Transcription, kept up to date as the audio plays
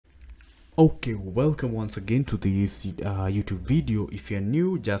Okay, welcome once again to this YouTube video. If you're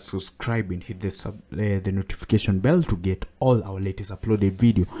new, just subscribe and hit the notification bell to get all our latest uploaded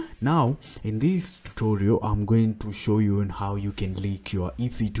video. Now, in this tutorial, I'm going to show you on how you can link your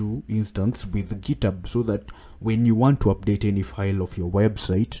EC2 instance with GitHub so that when you want to update any file of your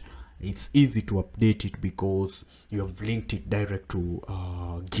website, it's easy to update it because you have linked it direct to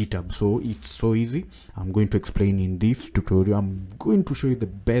GitHub. So it's so easy. I'm going to explain in this tutorial. I'm going to show you the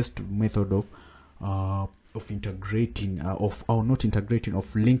best method of integrating not integrating,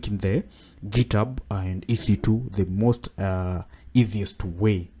 of linking the GitHub and EC2, the most easiest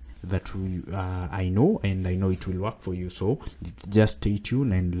way that I know, and I know it will work for you. So just stay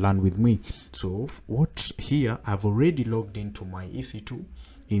tuned and learn with me. So what here, I've already logged into my EC2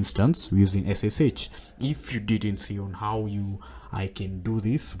 instance using SSH. If you didn't see on how I can do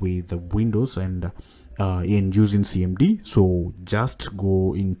this with the Windows and in using CMD, so just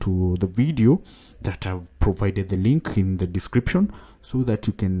go into the video that I've provided the link in the description so that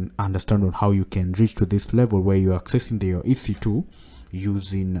you can understand on how you can reach to this level where you're accessing your EC2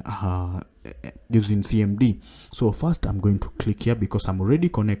 using CMD. So first I'm going to click here because I'm already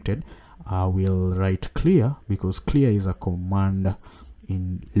connected. I will write clear because clear is a command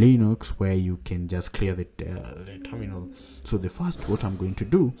in Linux where you can just clear the terminal. So the first, what I'm going to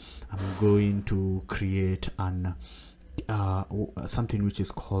do, I'm going to create an something which is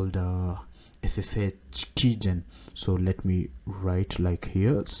called SSH keygen. So let me write like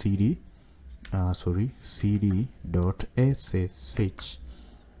here cd cd.ssh.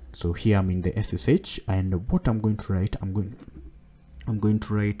 so here I'm in the SSH, and what I'm going to write, I'm going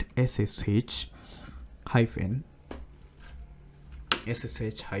to write SSH hyphen,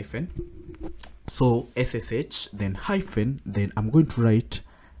 so SSH, then hyphen, then I'm going to write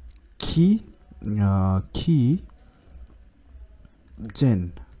key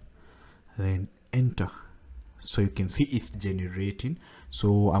gen, then enter. So you can see it's generating.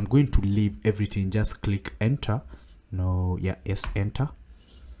 So I'm going to leave everything, just click enter. Enter.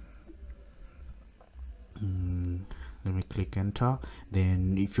 Let me click enter.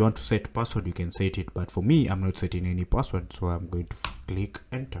 Then if you want to set password, you can set it, but for me, I'm not setting any password, so I'm going to click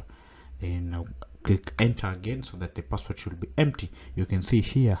enter. Then I'll click enter again so that the password should be empty. You can see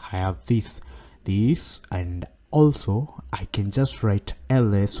here I have this, and also I can just write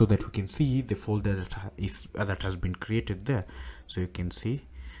ls so that we can see the folder that has been created there. So you can see,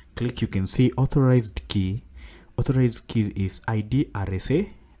 you can see authorized key is id rsa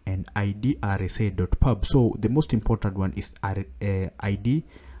and idrsa.pub. so the most important one is id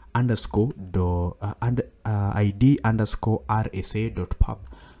underscore rsa.pub.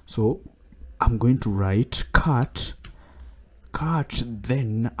 so I'm going to write cat,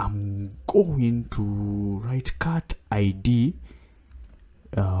 then I'm going to write cat id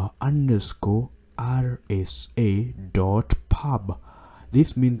underscore rsa.pub.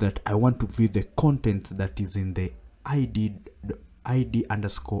 This means that I want to view the content that is in the id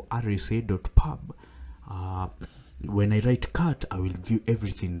underscore rsa.pub. When I write cat, I will view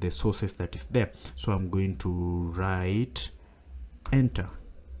everything, the sources that is there. So I'm going to write enter.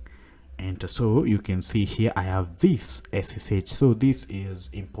 So you can see here I have this SSH. So this is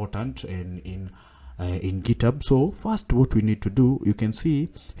important in GitHub. So first, what we need to do, you can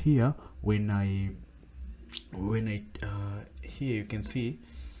see here here you can see.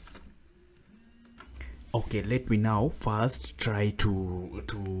 Okay, let me now first try to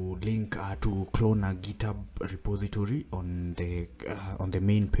link to clone a GitHub repository on the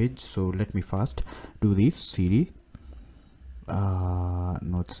main page. So let me first do this cd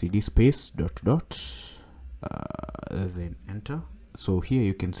not cd space dot then enter. So here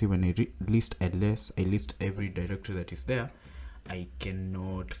you can see when I list every directory that is there, I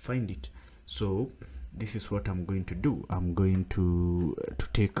cannot find it. So this is what I'm going to do. I'm going to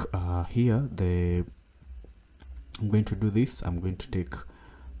take here I'm going to do this. I'm going to take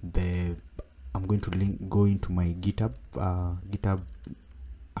I'm going to go into my GitHub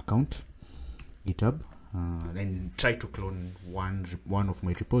account, and try to clone one of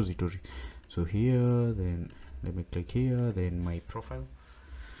my repository. So here, then let me click here, then my profile.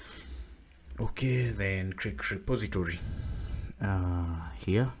 Okay, then click repository.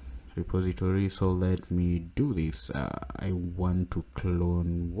 Here repository. So let me do this. I want to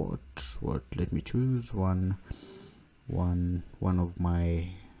clone what let me choose one of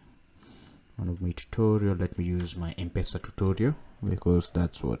my tutorial. Let me use my M-Pesa tutorial because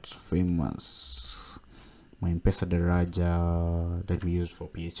that's what's famous. My M-Pesa Daraja, let me use for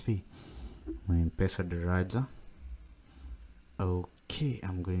PHP. My M-Pesa Daraja. Okay,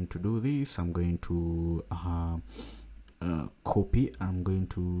 I'm going to do this. I'm going to copy. I'm going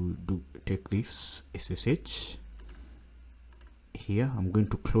to take this SSH here. I'm going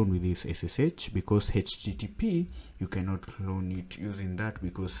to clone with this SSH, because HTTP you cannot clone it using that,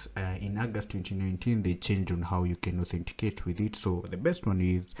 because in August 2019 they changed on how you can authenticate with it. So the best one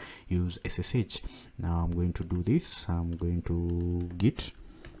is use SSH. Now I'm going to do this. I'm going to git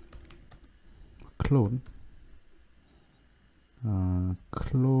clone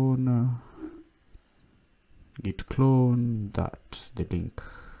git clone that's the link,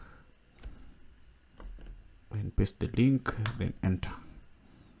 and paste the link, then enter.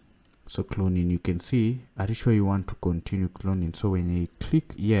 So cloning, you can see, are you sure you want to continue cloning? So when you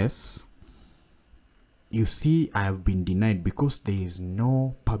click yes, you see I have been denied because there is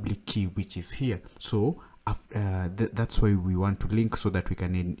no public key which is here. So that's why we want to link, so that we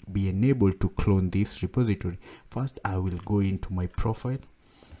can be enabled to clone this repository. First I will go into my profile,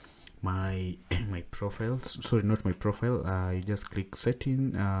 my profile, sorry, not my profile. You just click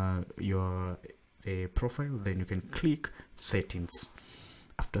setting your profile, then you can click settings.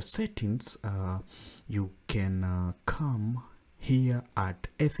 After settings, you can come here at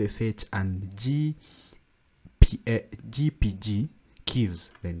SSH and GPG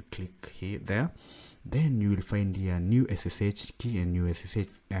keys, then click here there. Then you will find here new SSH key and new SSH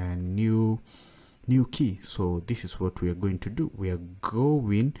and new key. So this is what we are going to do. We are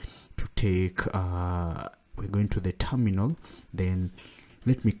going to take we're going to the terminal. Then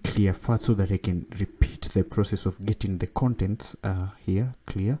let me clear first so that I can repeat the process of getting the contents here.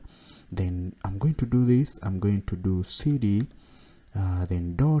 Clear. Then I'm going to do this. I'm going to do cd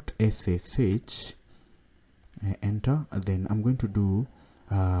then .ssh, enter. Then I'm going to do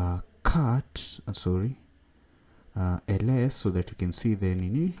cat ls, so that you can see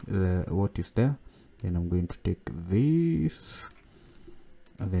then what is there. Then I'm going to take this,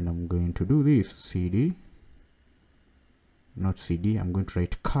 and then I'm going to do this cd, not cd, I'm going to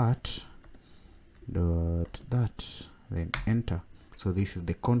write cat dot that, then enter. So this is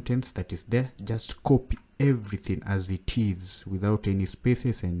the contents that is there. Just copy everything as it is without any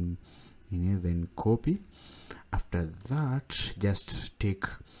spaces, and then copy. After that, just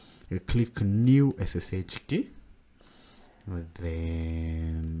click new SSH key.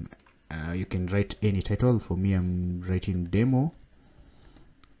 Then you can write any title. For me, I'm writing demo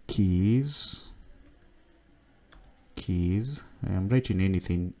keys. I'm writing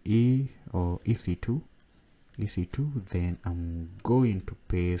anything, E or EC2. Then I'm going to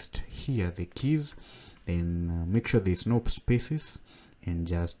paste here the keys. Then make sure there's no spaces, and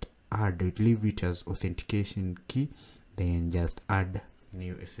just leave it as authentication key. Then just add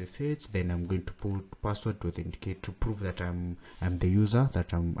new SSH. Then I'm going to put password to authenticate, to prove that I'm the user,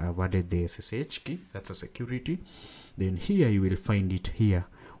 that I've added the SSH key. That's a security. Then here you will find it here,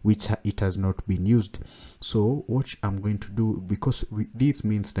 which it has not been used. So what I'm going to do, because this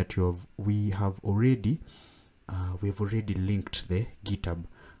means that we've already linked the GitHub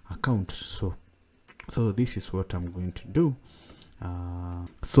account. So this is what I'm going to do.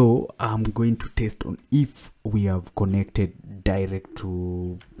 So I'm going to test on if we have connected direct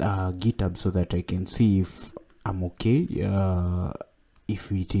to GitHub, so that I can see if I'm okay,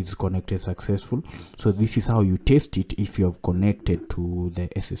 if it is connected successful. So this is how you test it if you have connected to the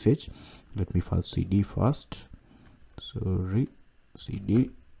SSH. Let me first cd first, sorry,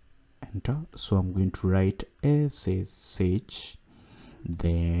 cd, enter. So I'm going to write SSH,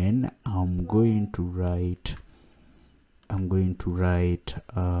 then I'm going to write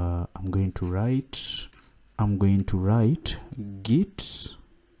git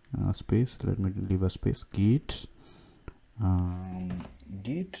space, let me leave a space, git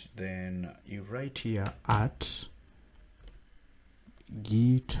then you write here at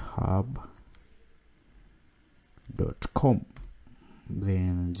github.com,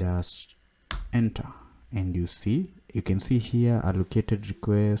 then just enter, and you can see here allocated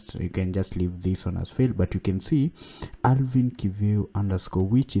request. You can just leave this one as failed, but you can see Alvin Kiveu _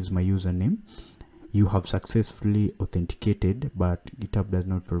 which is my username. You have successfully authenticated, but GitHub does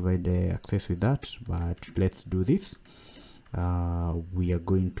not provide access with that. But let's do this. We are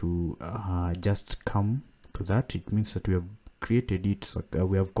going to just come to that. It means that we have created it,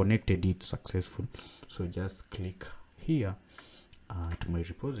 we have connected it successful. So just click here to my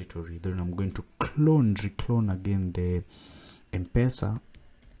repository. Then I'm going to reclone again the M-Pesa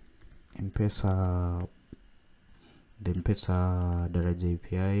Daraja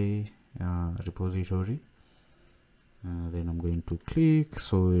API repository. Then I'm going to click.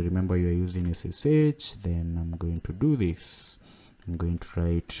 So remember, you are using SSH. Then I'm going to do this. I'm going to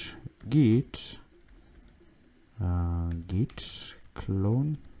write git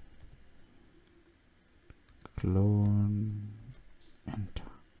clone clone, enter.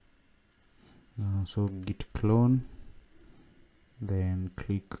 So git clone, then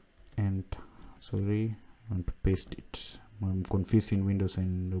click enter. Sorry, I want to paste it. I'm confusing Windows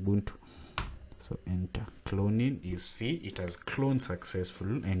and Ubuntu. So enter. Cloning, you see it has cloned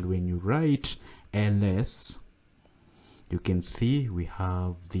successful, and when you write ls, you can see we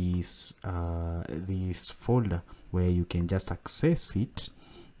have this folder where you can just access it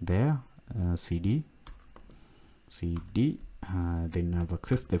there. cd, then I've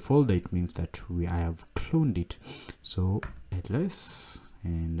accessed the folder. It means that I have cloned it. So ls,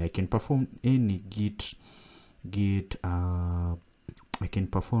 and I can perform any git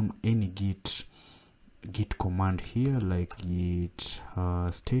command here, like git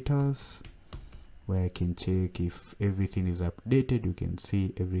status, where I can check if everything is updated. You can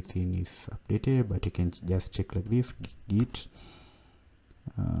see everything is updated, but you can just check like this, git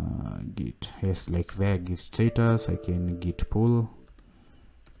yes, like there, git status. I can git pull.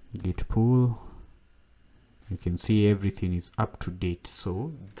 You can see everything is up to date.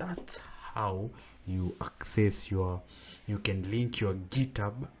 So that's how you access you can link your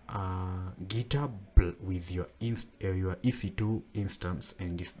GitHub with your EC2 instance,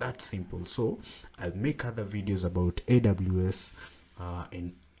 and it's that simple. So I'll make other videos about AWS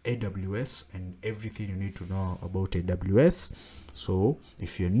and everything you need to know about AWS. So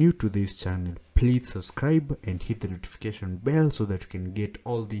if you're new to this channel, please subscribe and hit the notification bell so that you can get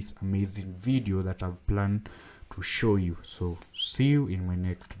all these amazing videos that I've planned to show you. So see you in my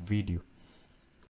next video.